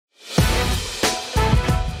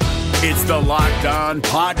It's the Locked On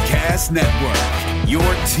Podcast Network, your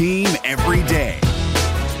team every day.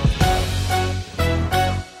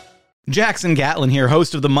 Jackson Gatlin here,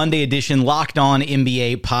 host of the Monday edition Locked On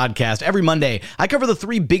NBA podcast. Every Monday, I cover the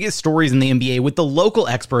three biggest stories in the NBA with the local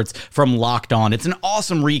experts from Locked On. It's an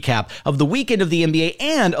awesome recap of the weekend of the NBA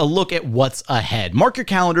and a look at what's ahead. Mark your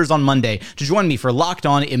calendars on Monday to join me for Locked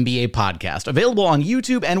On NBA podcast, available on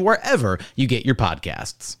YouTube and wherever you get your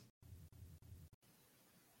podcasts.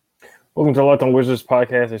 Welcome to Locked On Wizards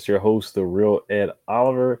podcast. It's your host, the real Ed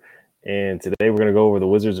Oliver. And today we're going to go over the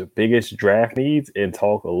Wizards' biggest draft needs and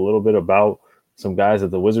talk a little bit about some guys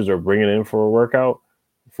that the Wizards are bringing in for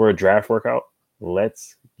a draft workout.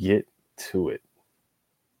 Let's get to it.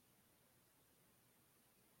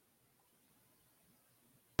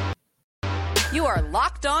 You are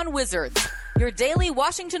Locked On Wizards, your daily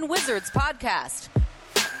Washington Wizards podcast.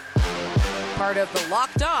 Part of the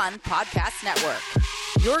Locked On Podcast Network,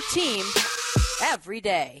 your team every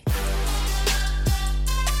day. I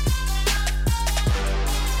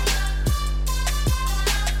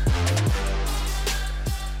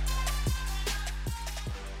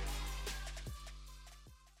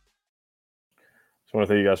want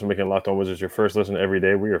to thank you guys for making Locked On Wizards your first listen every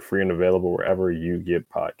day. We are free and available wherever you get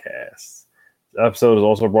podcasts. This episode is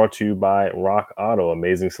also brought to you by Rock Auto.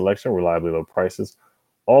 Amazing selection, reliably low prices,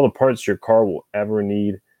 all the parts your car will ever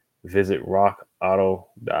need. Visit rockauto.com.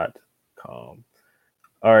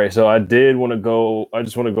 All right, so I just want to go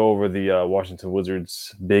over the Washington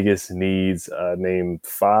Wizards' biggest needs. Name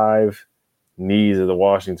 5 needs that the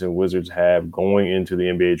Washington Wizards have going into the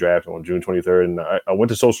NBA draft on June 23rd. And I went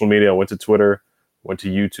to social media, I went to Twitter, went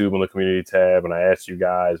to YouTube on the community tab, and I asked you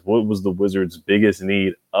guys, what was the Wizards' biggest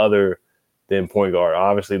need other than point guard?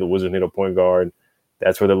 Obviously, the Wizards need a point guard.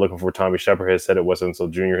 That's where they're looking for. Tommy Shepard has said it. Wes Unseld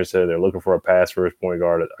Jr. has said they're looking for a pass-first point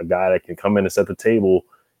guard, a guy that can come in and set the table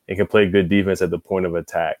and can play good defense at the point of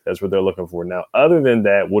attack. That's what they're looking for. Now, other than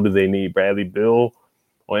that, what do they need? Bradley Beal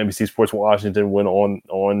on NBC Sports Washington went on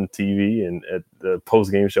TV and at the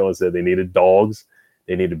post-game show and said they needed dogs.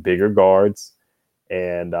 They needed bigger guards.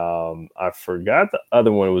 And I forgot the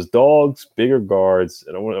other one. It was dogs, bigger guards,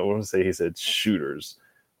 and I want to say he said shooters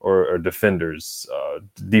or defenders,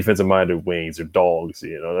 defensive-minded wings or dogs.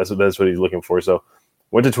 You know, that's what he's looking for. So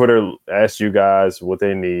went to Twitter, asked you guys what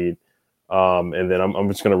they need, and then I'm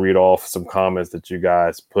just going to read off some comments that you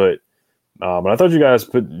guys put. And I thought you guys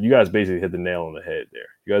basically hit the nail on the head there.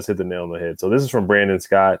 You guys hit the nail on the head. So this is from Brandon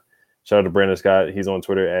Scott. Shout out to Brandon Scott. He's on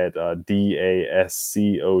Twitter at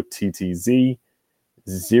DASCOTTZ.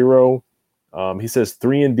 0. He says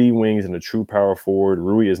 3-and-D wings and a true power forward.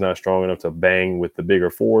 Rui is not strong enough to bang with the bigger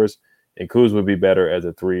 4s, and Kuz would be better as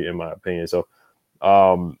a 3 in my opinion. So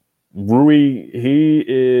Rui,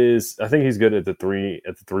 I think he's good at the 3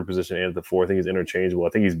 position and at the 4. I think he's interchangeable. I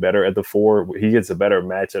think he's better at the 4. He gets a better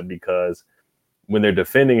matchup because when they're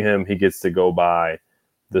defending him, he gets to go by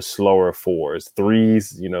the slower 4s.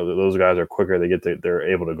 3s, you know, those guys are quicker.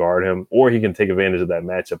 They're able to guard him, or he can take advantage of that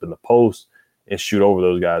matchup in the post and shoot over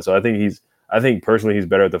those guys. So I think personally he's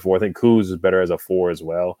better at the 4. I think Kuz is better as a 4 as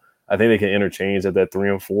well. I think they can interchange at that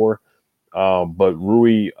 3 and 4. But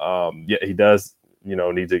Rui, he does,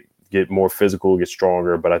 need to get more physical, get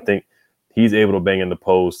stronger. But I think he's able to bang in the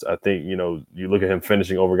post. I think, you look at him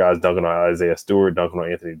finishing over guys, dunking on Isaiah Stewart, dunking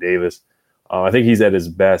on Anthony Davis. I think he's at his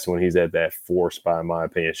best when he's at that 4 spot, in my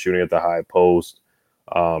opinion, shooting at the high post,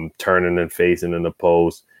 turning and facing in the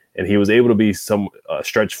post. And he was able to be some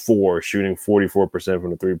stretch 4, shooting 44% from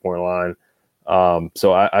the 3-point line.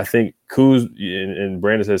 So I think Kuz, and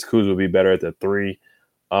Brandon says Kuz would be better at the 3.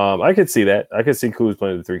 I could see that. I could see Kuz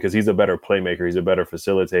playing the 3 because he's a better playmaker. He's a better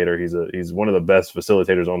facilitator. He's one of the best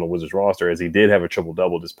facilitators on the Wizards roster, as he did have a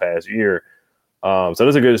triple-double this past year. So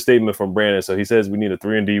that's a good statement from Brandon. So he says we need a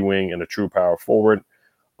 3-and-D wing and a true power forward.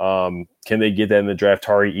 Can they get that in the draft?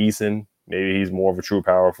 Tari Eason, maybe he's more of a true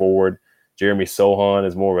power forward. Jeremy Sohan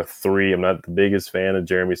is more of a 3. I'm not the biggest fan of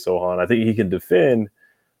Jeremy Sohan. I think he can defend,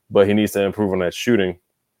 but he needs to improve on that shooting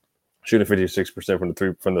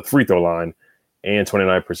 56% from the free throw line and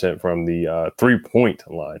 29% from the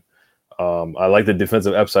 3-point line. I like the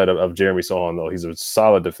defensive upside of Jeremy Sohan, though. He's a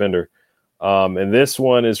solid defender. And this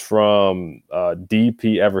one is from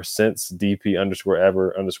DP Ever Since,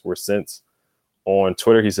 DP_Ever_Since on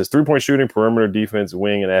Twitter. He says 3-point shooting, perimeter defense,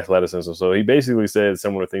 wing, and athleticism. So he basically said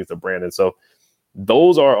similar things to Brandon. So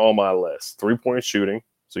those are on my list. 3-point shooting.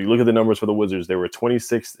 So you look at the numbers for the Wizards, they were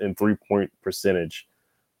 26th in 3-point percentage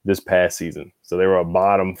this past season. So they were a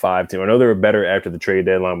bottom 5 team. I know they were better after the trade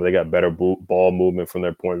deadline, but they got better ball movement from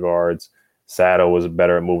their point guards. Sato was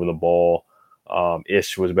better at moving the ball.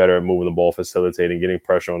 Ish was better at moving the ball, facilitating, getting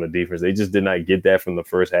pressure on the defense. They just did not get that from the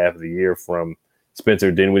first half of the year from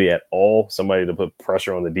Spencer Dinwiddie at all. Somebody to put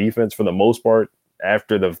pressure on the defense for the most part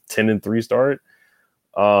after the 10-3 start.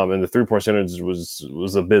 And the 3-point percentage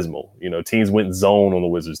was abysmal. Teams went zone on the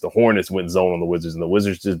Wizards. The Hornets went zone on the Wizards, and the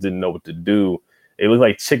Wizards just didn't know what to do. They looked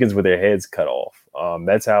like chickens with their heads cut off.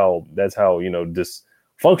 That's how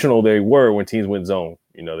dysfunctional they were when teams went zone.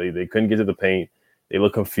 They couldn't get to the paint. They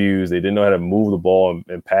looked confused. They didn't know how to move the ball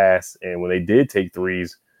and pass. And when they did take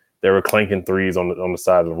threes, they were clanking threes on the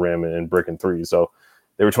side of the rim and bricking threes. So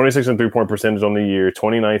they were 26th in 3-point percentage on the year,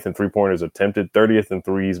 29th in 3-pointers attempted, 30th in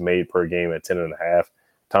threes made per game at 10.5.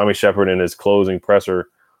 Tommy Shepard in his closing presser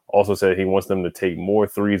also said he wants them to take more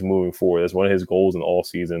threes moving forward. That's one of his goals in all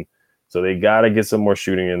season. So they got to get some more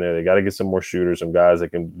shooting in there. They got to get some more shooters, some guys that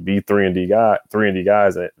can be 3-and-D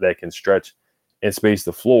guys that can stretch and space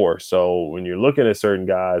the floor. So when you're looking at certain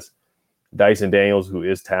guys, Dyson Daniels, who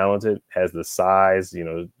is talented, has the size,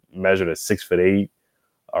 measured at 6'8"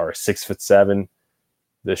 or 6'7".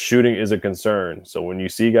 The shooting is a concern. So when you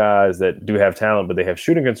see guys that do have talent, but they have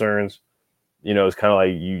shooting concerns, it's kind of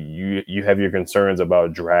like you have your concerns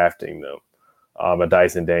about drafting them. A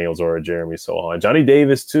Dyson Daniels or a Jeremy Sohan. Johnny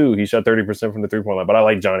Davis, too. He shot 30% from the 3-point line, but I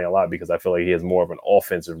like Johnny a lot because I feel like he has more of an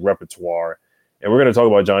offensive repertoire. And we're going to talk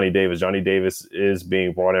about Johnny Davis. Johnny Davis is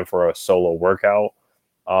being brought in for a solo workout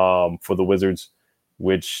for the Wizards,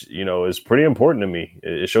 which, is pretty important to me.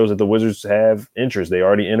 It shows that the Wizards have interest. They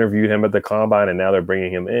already interviewed him at the Combine, and now they're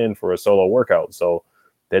bringing him in for a solo workout. So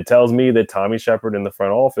that tells me that Tommy Shepard in the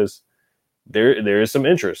front office, there is some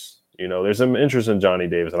interest. There's some interest in Johnny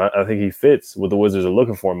Davis, and I think he fits what the Wizards are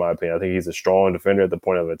looking for, in my opinion. I think he's a strong defender at the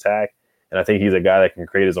point of attack, and I think he's a guy that can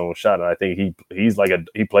create his own shot. And I think he plays like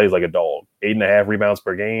a dog. 8.5 rebounds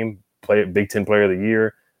per game, Big Ten Player of the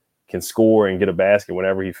Year, can score and get a basket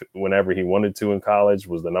whenever he wanted to in college,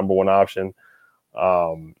 was the number one option.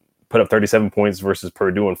 Put up 37 points versus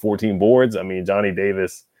Purdue and 14 boards. I mean, Johnny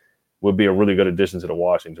Davis would be a really good addition to the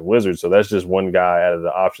Washington Wizards. So that's just one guy out of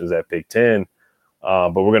the options at Big Ten.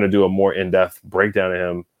 But we're going to do a more in-depth breakdown of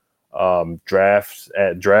him.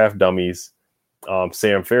 Draft Dummies.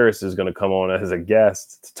 Sam Ferris is going to come on as a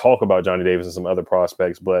guest to talk about Johnny Davis and some other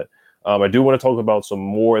prospects. But I do want to talk about some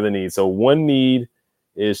more of the needs. So one need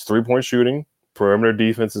is 3-point shooting. Perimeter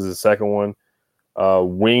defense is the second one.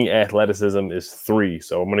 Wing athleticism is 3.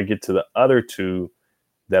 So I'm going to get to the other 2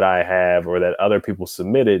 that I have or that other people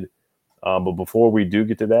submitted. But before we do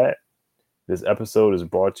get to that, this episode is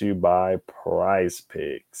brought to you by Prize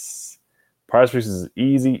Picks. Prize Picks is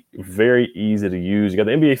easy, very easy to use. You got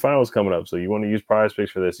the NBA Finals coming up, so you want to use Prize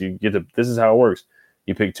Picks for this. This is how it works.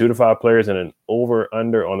 You pick 2 to 5 players and an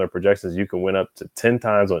over/under on their projections. You can win up to 10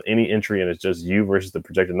 times on any entry, and it's just you versus the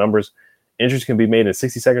projected numbers. Entries can be made in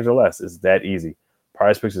 60 seconds or less. It's that easy.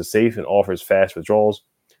 Prize Picks is safe and offers fast withdrawals.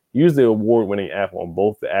 Use the award-winning app on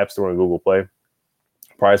both the App Store and Google Play.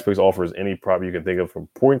 Prize Picks offers any prop you can think of, from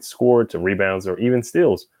points scored to rebounds or even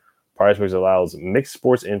steals. Prize Picks allows mixed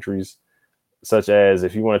sports entries, such as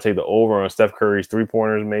if you want to take the over on Steph Curry's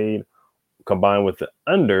 3-pointers made, combined with the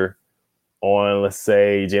under on, let's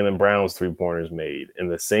say, Jaylen Brown's 3-pointers made in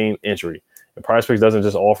the same entry. And Prize Picks doesn't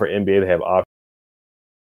just offer NBA, they have options.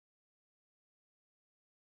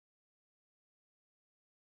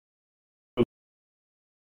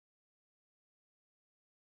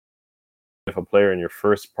 If a player in your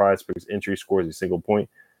first Prize Picks entry scores a single point,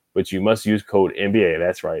 but you must use code NBA.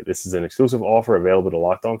 That's right. This is an exclusive offer available to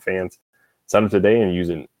Locked On fans. Sign up today and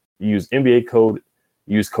use NBA code.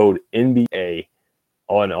 Use code NBA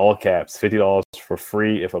on all caps. $50 for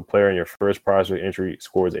free if a player in your first Prize Picks entry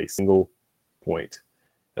scores a single point.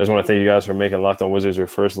 I just want to thank you guys for making Locked On Wizards your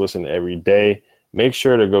first listen every day. Make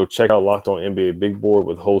sure to go check out Locked On NBA Big Board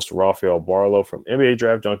with host Rafael Barlow from NBA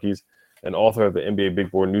Draft Junkies, and author of the NBA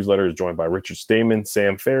Big Board newsletter, is joined by Richard Stayman,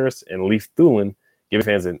 Sam Ferris, and Leif Thulin, giving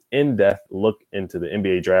fans an in-depth look into the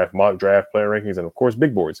NBA draft, mock draft, player rankings, and, of course,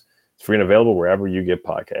 big boards. It's free and available wherever you get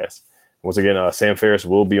podcasts. Once again, Sam Ferris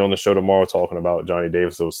will be on the show tomorrow talking about Johnny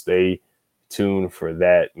Davis, so stay tuned for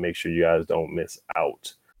that. Make sure you guys don't miss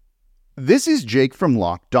out. This is Jake from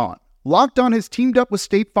Locked On. Locked On has teamed up with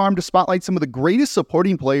State Farm to spotlight some of the greatest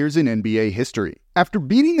supporting players in NBA history. After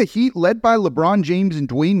beating the Heat led by LeBron James and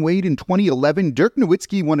Dwayne Wade in 2011, Dirk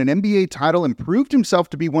Nowitzki won an NBA title and proved himself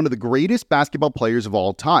to be one of the greatest basketball players of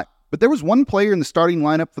all time. But there was one player in the starting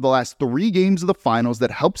lineup for the last 3 games of the finals that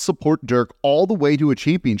helped support Dirk all the way to a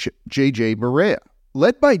championship, JJ Barea.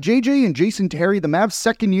 Led by JJ and Jason Terry, the Mavs'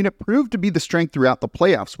 second unit proved to be the strength throughout the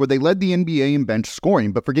playoffs, where they led the NBA in bench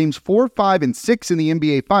scoring. But for games 4, 5, and 6 in the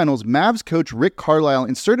NBA Finals, Mavs coach Rick Carlisle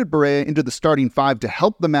inserted Barea into the starting five to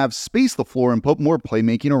help the Mavs space the floor and put more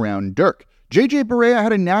playmaking around Dirk. JJ Barea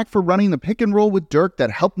had a knack for running the pick and roll with Dirk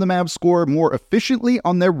that helped the Mavs score more efficiently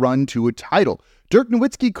on their run to a title. Dirk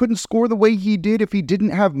Nowitzki couldn't score the way he did if he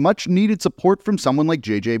didn't have much needed support from someone like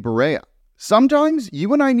JJ Barea. Sometimes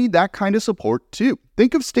you and I need that kind of support too.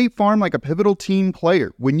 Think of State Farm like a pivotal team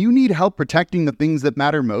player. When you need help protecting the things that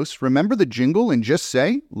matter most, remember the jingle and just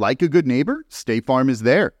say, like a good neighbor, State Farm is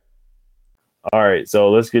there. All right, so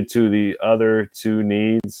let's get to the other two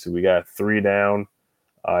needs. We got 3 down.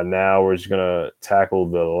 Now we're just going to tackle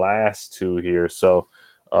the last 2 here. So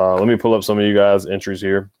let me pull up some of you guys' entries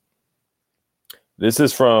here. This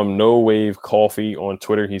is from No Wave Coffee on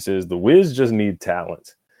Twitter. He says, the Wiz just need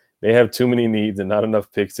talent. They have too many needs and not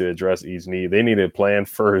enough picks to address each need. They need to plan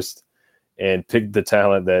first and pick the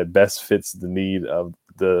talent that best fits the need of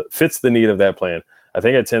that plan. I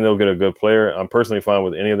think at 10 they'll get a good player. I'm personally fine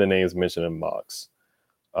with any of the names mentioned in mocks.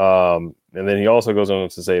 And then he also goes on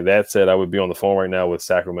to say, that said, I would be on the phone right now with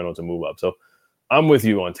Sacramento to move up. So I'm with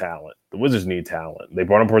you on talent. The Wizards need talent. They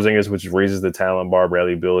brought in Porzingis, which raises the talent bar.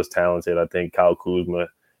 Bradley Beal is talented. I think Kyle Kuzma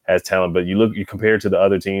has talent. But you compare it to the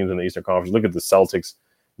other teams in the Eastern Conference. Look at the Celtics.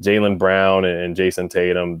 Jaylen Brown and Jason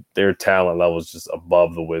Tatum, their talent level is just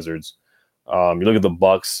above the Wizards. You look at the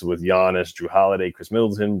Bucks with Giannis, Drew Holiday, Chris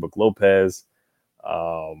Middleton, Brook Lopez.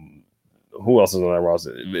 Who else is on that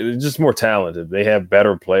roster? It's just more talented. They have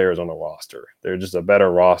better players on the roster. They're just a better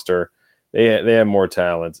roster. They have more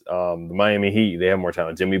talent. The Miami Heat, they have more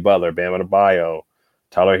talent. Jimmy Butler, Bam Adebayo,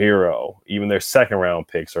 Tyler Hero. Even their second-round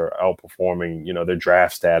picks are outperforming, their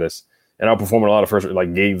draft status and outperforming a lot of first,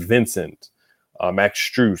 like Gabe Vincent. Max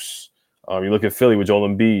Strus. You look at Philly with Joel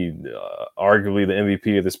Embiid, arguably the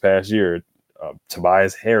MVP of this past year.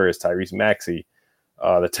 Tobias Harris, Tyrese Maxey.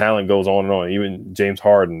 The talent goes on and on. Even James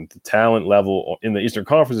Harden. The talent level in the Eastern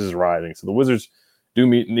Conference is rising. So the Wizards do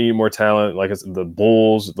need more talent. Like I said, the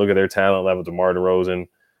Bulls, look at their talent level. DeMar DeRozan,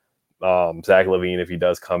 Zach LaVine if he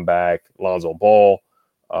does come back, Lonzo Ball,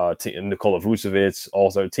 Nikola Vucevic.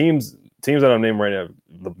 Also teams that I'm naming right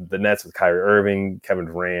now, the Nets with Kyrie Irving, Kevin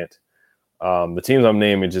Durant. The teams I'm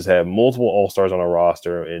naming just have multiple all-stars on a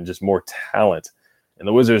roster and just more talent. And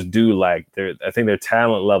the Wizards do I think their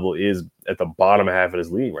talent level is at the bottom half of this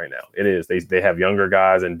league right now. It is. They have younger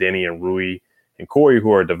guys and Denny and Rui and Corey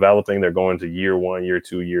who are developing. They're going to year 1, year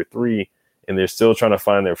 2, year 3, and they're still trying to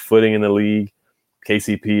find their footing in the league.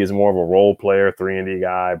 KCP is more of a role player, 3-and-D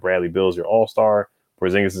guy. Bradley Beal is your all-star.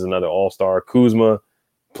 Porzingis is another all-star. Kuzma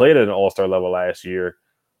played at an all-star level last year.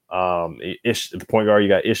 The point guard, you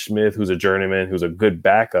got Ish Smith, who's a journeyman, who's a good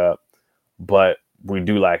backup, but we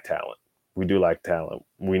do lack talent.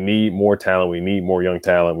 We need more talent. We need more young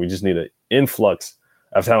talent. We just need an influx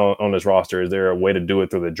of talent on this roster. Is there a way to do it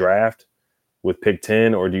through the draft with pick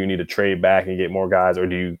 10, or do you need to trade back and get more guys, or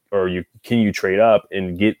can you trade up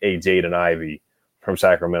and get a Jaden Ivey from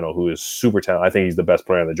Sacramento, who is super talented? I think he's the best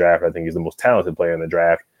player in the draft. I think he's the most talented player in the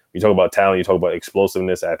draft. You talk about talent, you talk about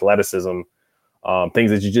explosiveness, athleticism. Things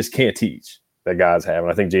that you just can't teach that guys have.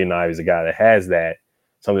 And I think Jaden Ivey is a guy that has that,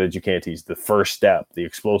 something that you can't teach. The first step, the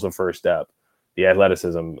explosive first step, the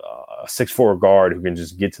athleticism, a 6'4" guard who can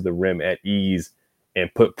just get to the rim at ease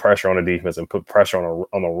and put pressure on the defense and put pressure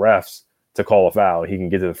on the refs to call a foul. He can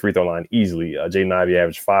get to the free throw line easily. Jaden Ivey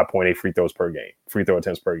averaged 5.8 free throw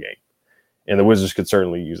attempts per game. And the Wizards could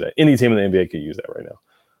certainly use that. Any team in the NBA could use that right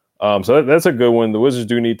now. So that's a good one. The Wizards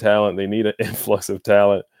do need talent. They need an influx of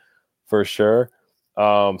talent for sure.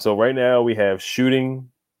 So right now we have shooting,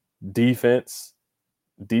 defense.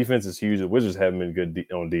 Defense is huge. The Wizards haven't been good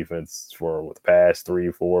on defense for the past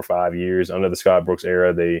 3, 4, 5 years. Under the Scott Brooks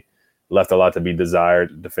era, they left a lot to be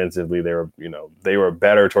desired defensively. They were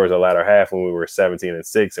better towards the latter half when we were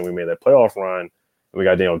 17-6 and we made that playoff run and we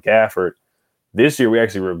got Daniel Gafford. This year we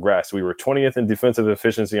actually regressed. We were 20th in defensive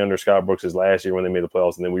efficiency under Scott Brooks' last year when they made the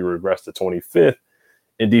playoffs, and then we regressed to 25th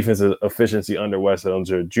in defensive efficiency under Wes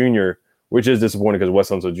Unseld Jr., which is disappointing because Wes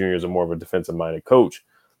Unseld Jr. is more of a defensive-minded coach.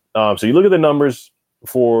 So you look at the numbers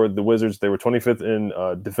for the Wizards. They were 25th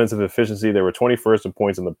in defensive efficiency. They were 21st in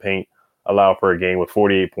points in the paint allowed per game with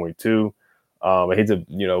 48.2. I hate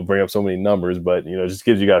to bring up so many numbers, but just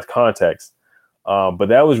gives you guys context. But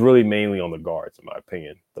that was really mainly on the guards, in my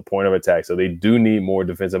opinion, the point of attack. So they do need more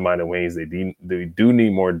defensive-minded wings. They do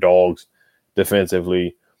need more dogs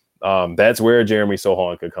defensively. That's where Jeremy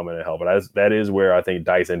Sohan could come in and help. But that is where I think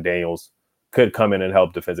Dyson Daniels could come in and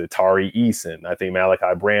help defensively. Tari Eason. I think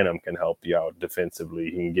Malachi Branham can help you out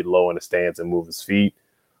defensively. He can get low in the stance and move his feet.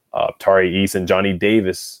 Tari Eason, Johnny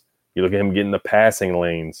Davis. You look at him getting the passing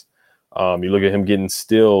lanes. You look at him getting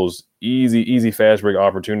steals, easy fast break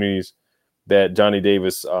opportunities that Johnny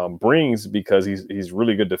Davis brings because he's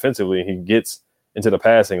really good defensively. He gets into the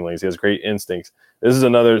passing lanes. He has great instincts. This is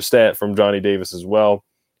another stat from Johnny Davis as well.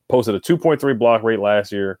 Posted a 2.3 block rate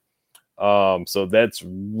last year. So that's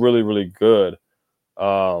really, really good.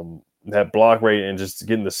 That block rate and just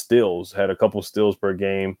getting the steals, had a couple steals per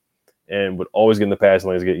game and would always get in the passing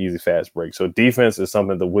lanes, get easy fast breaks. So defense is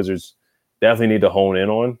something the Wizards definitely need to hone in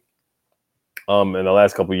on. In the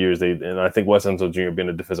last couple of years, and I think Wes Unseld Jr. being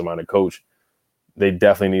a defensive-minded coach, they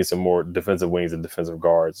definitely need some more defensive wings and defensive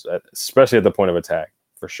guards, especially at the point of attack,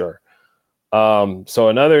 for sure. So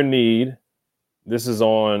another need, this is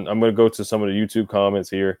on, I'm going to go to some of the YouTube comments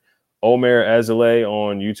here. Omer Azaleh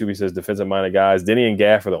on YouTube, he says, defensive-minded guys. Denny and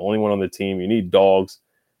Gaff are the only one on the team. You need dogs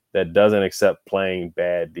that doesn't accept playing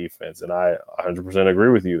bad defense. And I 100% agree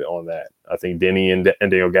with you on that. I think Denny and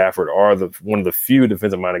Daniel Gafford are one of the few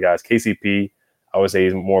defensive-minded guys. KCP, I would say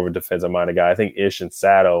he's more of a defensive-minded guy. I think Ish and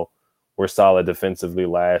Sato were solid defensively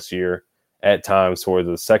last year at times towards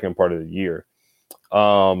the second part of the year.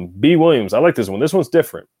 B. Williams, I like this one. This one's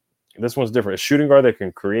different. A shooting guard that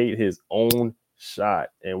can create his own shot.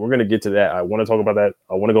 And we're going to get to that. I want to talk about that.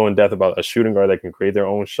 I want to go in depth about a shooting guard that can create their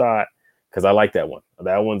own shot because I like that one.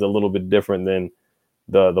 That one's a little bit different than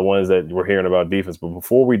the ones that we're hearing about defense. But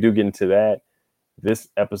before we do get into that, this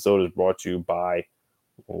episode is brought to you by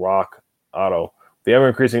Rock Auto. The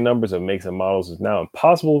ever-increasing numbers of makes and models is now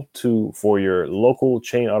impossible for your local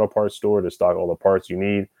chain auto parts store to stock all the parts you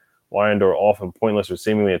need. Why endure often pointless or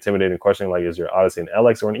seemingly intimidating questioning like is your Odyssey an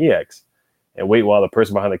LX or an EX? And wait while the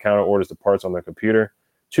person behind the counter orders the parts on their computer.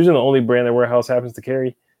 Choosing the only brand their warehouse happens to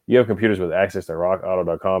carry, you have computers with access to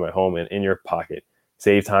rockauto.com at home and in your pocket.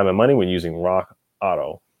 Save time and money when using Rock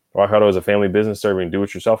Auto. Rock Auto is a family business serving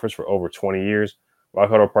do-it-yourselfers for over 20 years.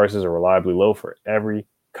 Rock Auto prices are reliably low for every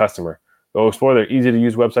customer. Go explore their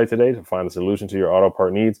easy-to-use website today to find a solution to your auto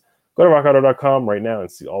part needs. Go to rockauto.com right now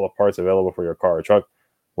and see all the parts available for your car or truck.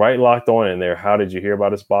 Right Locked On in there. How did you hear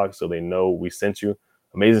about this box? So they know we sent you.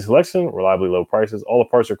 Amazing selection, reliably low prices, all the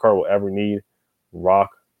parts your car will ever need.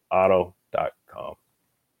 rockauto.com.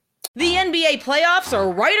 The NBA playoffs are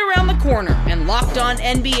right around the corner, and Locked On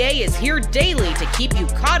NBA is here daily to keep you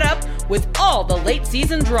caught up with all the late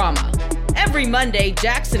season drama. Every Monday,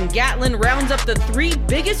 Jackson Gatlin rounds up the 3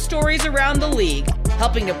 biggest stories around the league,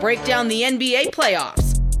 helping to break down the NBA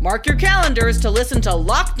playoffs. Mark your calendars to listen to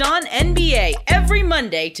Locked On NBA every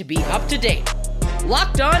Monday to be up to date.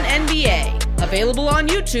 Locked On NBA, available on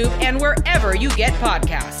YouTube and wherever you get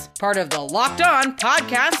podcasts. Part of the Locked On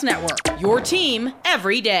Podcast Network, your team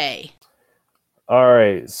every day. All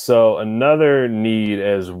right, so another need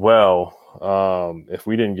as well. If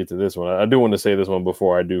we didn't get to this one, I do want to say this one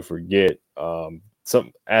before I do forget.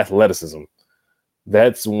 Some athleticism.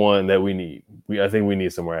 That's one that we need. I think we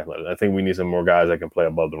need some more athleticism. I think we need some more guys that can play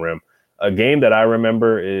above the rim. A game that I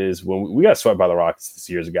remember is when we got swept by the Rockets this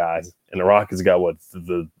year's guys, and the Rockets got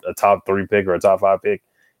a top 3 pick or a top 5 pick,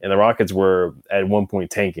 and the Rockets were at one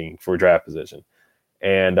point tanking for draft position.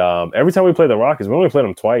 And every time we play the Rockets, we only played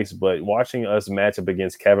them twice, but watching us match up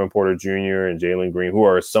against Kevin Porter Jr. and Jalen Green, who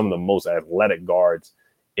are some of the most athletic guards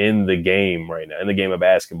in the game right now, in the game of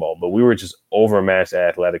basketball, but we were just overmatched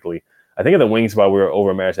athletically. I think at the wing spot, we were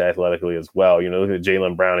overmatched athletically as well. You know, look at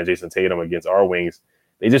Jaylen Brown and Jason Tatum against our wings.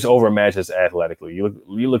 They just overmatch us athletically. You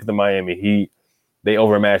look at the Miami Heat, they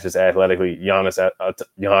overmatch us athletically.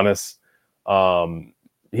 Giannis,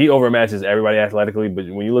 he overmatches everybody athletically, but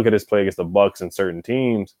when you look at his play against the Bucks and certain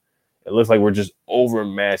teams, it looks like we're just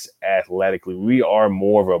overmatched athletically. We are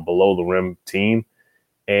more of a below the rim team.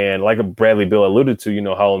 And like Bradley Beal alluded to,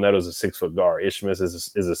 Hollow Neto is a 6-foot guard. Ishmael is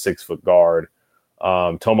a 6-foot guard.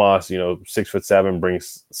 Tomas, 6'7",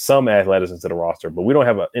 brings some athleticism to the roster, but we don't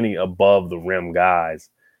have any above the rim guys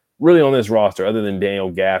really on this roster other than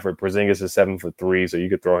Daniel Gafford. Porzingis is 7'3", so you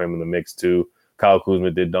could throw him in the mix too. Kyle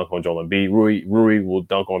Kuzma did dunk on Joel Embiid. Rui will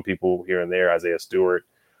dunk on people here and there, Isaiah Stewart,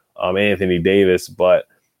 Anthony Davis. But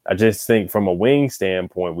I just think from a wing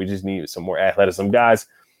standpoint, we just need some more athleticism guys.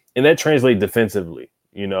 And that translates defensively,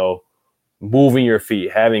 moving your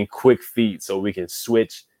feet, having quick feet so we can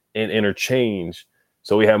switch and interchange.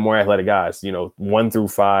 So we have more athletic guys, 1 through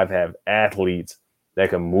 5 have athletes that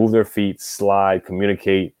can move their feet, slide,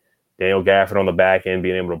 communicate. Daniel Gafford on the back end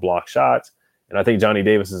being able to block shots. And I think Johnny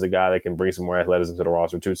Davis is a guy that can bring some more athleticism to the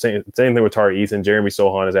roster too. Same thing with Tari Eason. Jeremy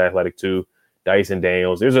Sohan is athletic too. Dyson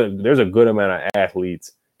Daniels. There's a good amount of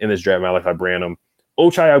athletes in this draft. Malachi Branham.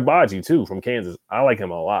 Ochai Agbaji too from Kansas. I like him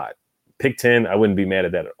a lot. Pick 10, I wouldn't be mad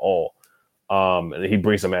at that at all. He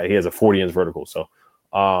brings some. He has a 40-inch vertical. So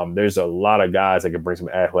There's a lot of guys that can bring some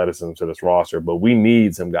athleticism to this roster, but we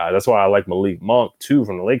need some guys. That's why I like Malik Monk too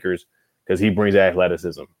from the Lakers, because he brings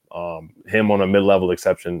athleticism. Him on a mid-level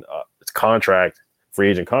exception, contract, free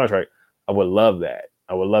agent contract. I would love that.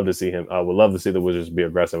 I would love to see him. I would love to see the Wizards be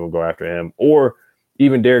aggressive and go after him, or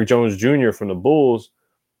even Derrick Jones Jr. from the Bulls.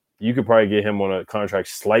 You could probably get him on a contract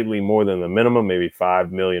slightly more than the minimum, maybe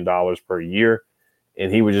 $5 million per year,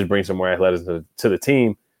 and he would just bring some more athleticism to the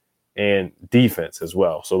team and defense as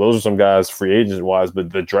well. So those are some guys free agent wise,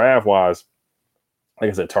 but the draft wise,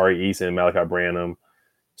 like I said, Tari Eason, Malachi Branham,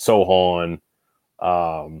 Sohan,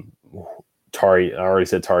 I already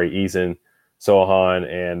said Tari Eason, Sohan,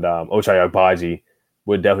 and Ochai Agbaji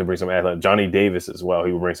would definitely bring some athleticism. Johnny Davis as well.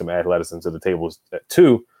 He would bring some athleticism to the table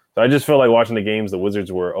too. So I just feel like watching the games, the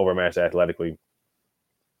Wizards were overmatched athletically.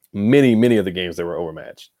 Many of the games they were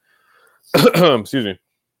overmatched. Excuse me.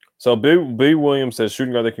 So Big Williams says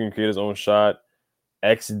shooting guard that can create his own shot.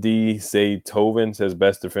 XD Say Tovin says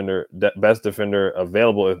best defender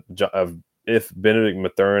available if Benedict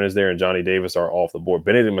Mathurin is there and Johnny Davis are off the board.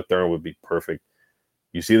 Benedict Mathurin would be perfect.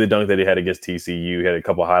 You see the dunk that he had against TCU. He had a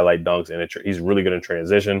couple highlight dunks, and he's really good in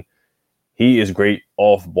transition. He is great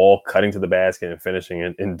off ball, cutting to the basket and finishing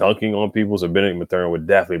and dunking on people. So Benedict Mathurin would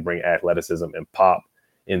definitely bring athleticism and pop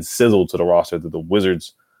and sizzle to the roster that the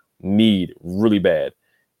Wizards need really bad.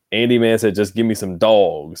 Andy Man said, just give me some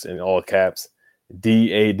dogs in all caps.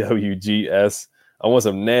 DAWGS. I want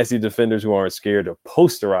some nasty defenders who aren't scared to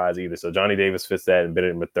posterize either. So Johnny Davis fits that, and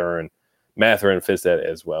Benedict Mathurin fits that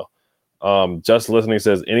as well. Just Listening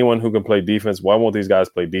says, anyone who can play defense, why won't these guys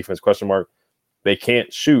play defense? ? They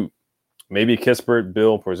can't shoot. Maybe Kispert,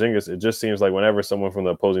 Bill, Porzingis. It just seems like whenever someone from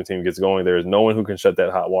the opposing team gets going, there is no one who can shut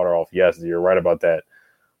that hot water off. Yes, you're right about that.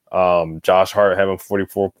 Josh Hart having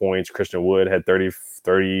 44 points. Christian Wood had 38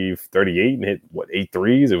 and hit, 8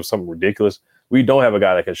 threes? It was something ridiculous. We don't have a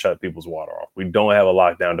guy that can shut people's water off. We don't have a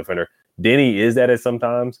lockdown defender. Denny is that at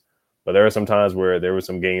sometimes, but there are some times where there were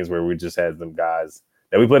some games where we just had some guys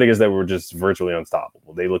that we played against that were just virtually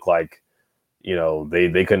unstoppable. They look like,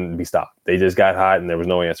 they couldn't be stopped. They just got hot, and there was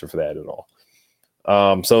no answer for that at all.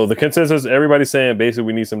 So the consensus, everybody's saying basically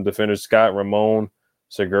we need some defenders. Scott Ramon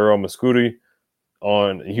Seguro Mascuti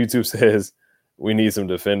on YouTube says we need some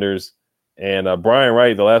defenders. And Brian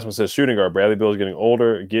Wright, the last one, says shooting guard. Bradley Beal is getting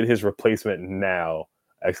older. Get his replacement now! !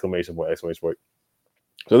 So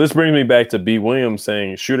this brings me back to B. Williams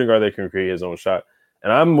saying shooting guard that can create his own shot.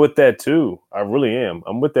 And I'm with that too. I really am.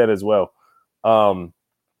 I'm with that as well. Jaden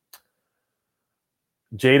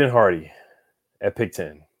Hardy at pick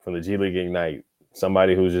 10 from the G League Ignite.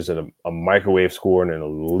 Somebody who's just a microwave scorer and an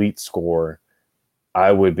elite scorer.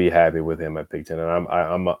 I would be happy with him at pick 10. And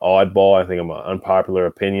I'm an oddball. I think I'm an unpopular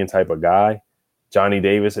opinion type of guy. Johnny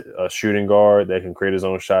Davis, a shooting guard that can create his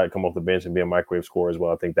own shot, come off the bench and be a microwave scorer as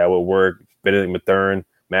well. I think that would work. Benedict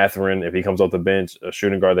Mathurin, if he comes off the bench, a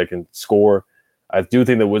shooting guard that can score. I do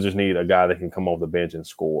think the Wizards need a guy that can come off the bench and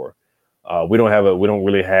score. We don't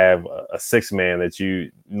really have a six man that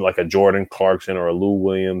you like a Jordan Clarkson or a Lou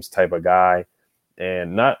Williams type of guy.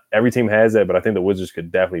 And not every team has that, but I think the Wizards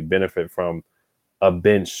could definitely benefit from a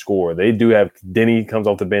bench score. They do have Denny comes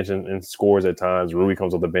off the bench and scores at times. Rui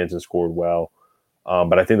comes off the bench and scored well.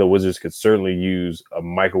 But I think the Wizards could certainly use a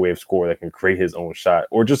microwave scorer that can create his own shot,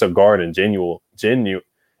 or just a guard in general,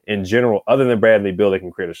 other than Bradley Beal, that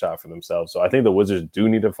can create a shot for themselves. So I think the Wizards do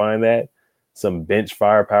need to find that, some bench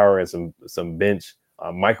firepower and some bench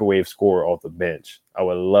microwave scorer off the bench. I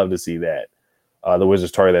would love to see that. The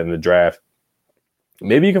Wizards target that in the draft.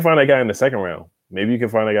 Maybe you can find that guy in the second round. It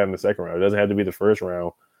doesn't have to be the first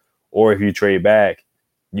round. Or if you trade back,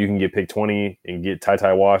 you can get pick 20 and get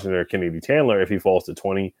Ty Washington or Kennedy Chandler if he falls to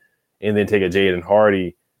 20, and then take a Jaden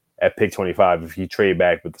Hardy at pick 25 if you trade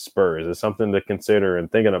back with the Spurs. It's something to consider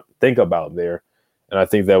and think about there. And I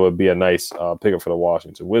think that would be a nice pickup for the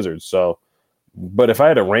Washington Wizards. So, but if I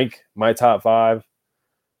had to rank my top five,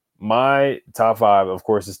 of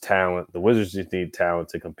course, is talent. The Wizards just need talent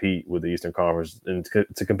to compete with the Eastern Conference and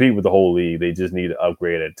to compete with the whole league. They just need to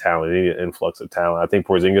upgrade at talent. They need an influx of talent. I think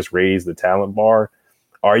Porzingis raised the talent bar.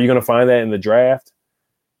 Are you going to find that in the draft?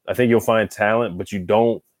 I think you'll find talent, but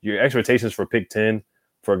your expectations for pick 10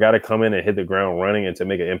 for a guy to come in and hit the ground running and to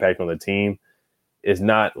make an impact on the team is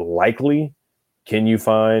not likely. Can you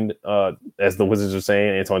find, as the Wizards are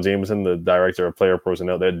saying, Anton Jameson, the director of player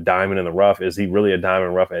personnel, they're diamond in the rough. Is he really a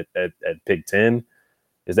diamond rough at pick 10?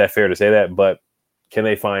 Is that fair to say that? But can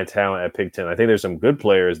they find talent at pick 10? I think there's some good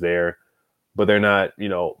players there, but they're not,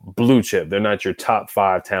 blue chip. They're not your top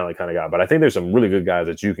 5 talent kind of guy. But I think there's some really good guys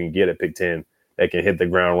that you can get at pick 10 that can hit the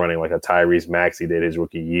ground running, like a Tyrese Maxey did his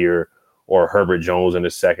rookie year, or Herbert Jones in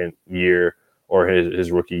his second year, or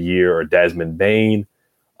his rookie year, or Desmond Bane,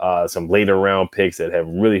 some later round picks that have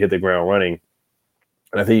really hit the ground running.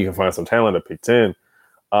 And I think you can find some talent at pick 10.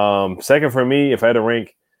 Second for me, if I had to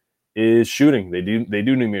rank, is shooting. They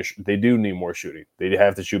do need more shooting. They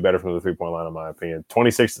have to shoot better from the 3-point line, in my opinion.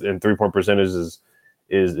 26 in 3-point percentage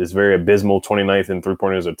is very abysmal. 29th in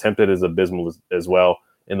 3-pointers attempted is abysmal as well.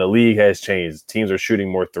 And the league has changed. Teams are shooting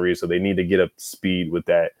more threes, so they need to get up to speed with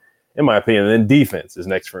that, in my opinion. And then defense is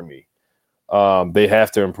next for me. They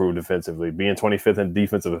have to improve defensively. Being 25th in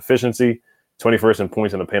defensive efficiency, 21st in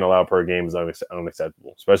points in the paint allowed per game is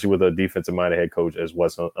unacceptable, especially with a defensive-minded head coach as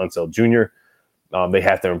Wes Unseld Jr. They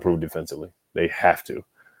have to improve defensively. They have to.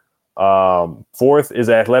 Fourth is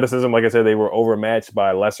athleticism. Like I said, they were overmatched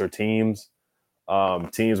by lesser teams,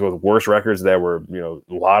 teams with worse records that were,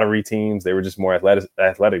 lottery teams. They were just more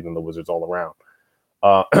athletic than the Wizards all around.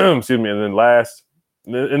 Excuse me. And then last,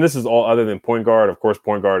 and this is all other than point guard. Of course,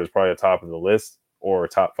 point guard is probably the top of the list, or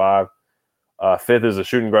top 5. Fifth is a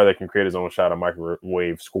shooting guard that can create his own shot, a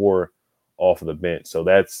microwave scorer off of the bench. So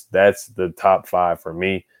that's the top 5 for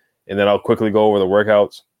me. And then I'll quickly go over the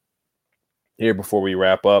workouts here before we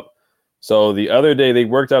wrap up. So the other day, they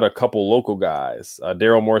worked out a couple local guys.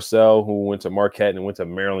 Daryl Morcell, who went to Marquette and went to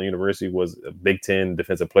Maryland University, was a Big Ten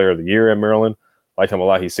Defensive Player of the Year at Maryland. Like him a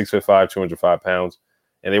lot. He's 6'5", 205 pounds.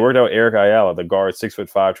 And they worked out Eric Ayala, the guard,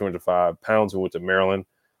 6'5", 205 pounds, who went to Maryland.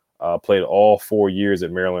 Played all 4 years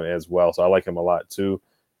at Maryland as well. So I like him a lot too.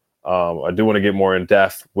 I do want to get more in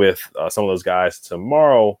depth with some of those guys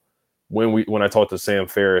tomorrow when I talk to Sam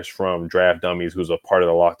Ferris from Draft Dummies, who's a part of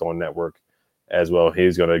the Locked On Network as well.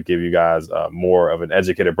 He's going to give you guys more of an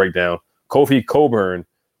educated breakdown. Kofi Cockburn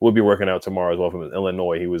will be working out tomorrow as well from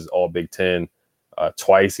Illinois. He was all Big Ten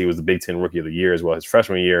twice. He was the Big Ten Rookie of the Year as well his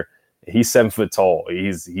freshman year. He's 7 foot tall.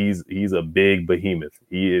 He's a big behemoth.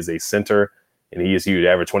 He is a center, and he is huge.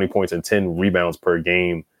 Averaged 20 points and 10 rebounds per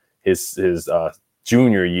game his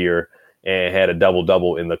junior year, and had a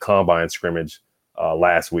double-double in the combine scrimmage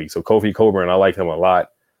last week. So Kofi Cockburn, I like him a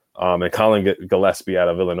lot. And Colin Gillespie out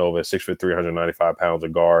of Villanova, 6'3", 195 pounds, a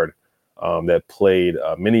guard that played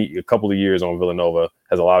a couple of years on Villanova,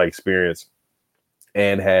 has a lot of experience,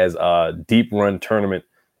 and has deep run tournament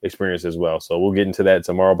experience as well. So we'll get into that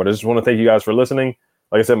tomorrow. But I just want to thank you guys for listening.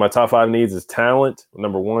 Like I said, my top 5 needs is talent,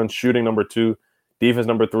 number 1, shooting, number 2, defense,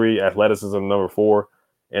 number 3, athleticism, number 4,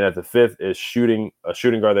 and at the 5th is a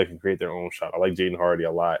shooting guard that can create their own shot. I like Jaden Hardy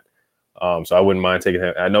a lot. So I wouldn't mind taking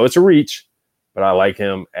him. I know it's a reach, but I like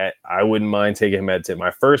him I wouldn't mind taking him at 10.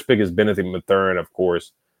 My first pick is Benedict Mathurin, of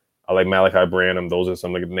course. I like Malachi Branham. Those are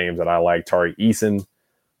some of the names that I like. Tari Eason.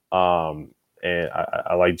 And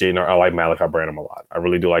I like Jaden. I like Malachi Branham a lot. I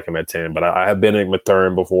really do like him at 10, but I have Benedict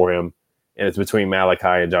Mathurin before him. And it's between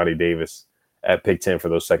Malachi and Johnny Davis at pick 10 for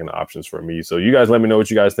those second options for me. So you guys let me know what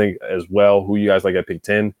you guys think as well, who you guys like at pick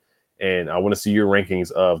 10. And I want to see your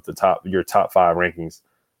rankings of your top 5 rankings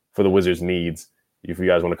for the Wizards' needs. If you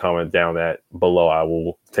guys want to comment down that below, I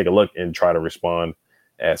will take a look and try to respond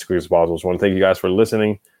as quick as possible. So I want to thank you guys for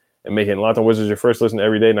listening and making Locked On Wizards your first listen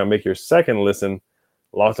every day. Now make your second listen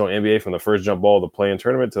Locked On NBA from the first jump ball of the play-in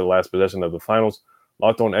tournament to the last possession of the finals.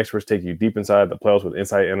 Locked On experts take you deep inside the playoffs with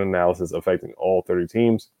insight and analysis affecting all 30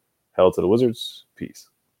 teams. Hell to the Wizards. Peace.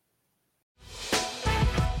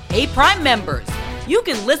 Hey, Prime members, you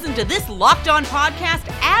can listen to this Locked On podcast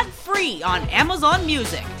ad-free on Amazon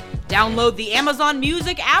Music. Download the Amazon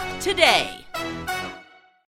Music app today.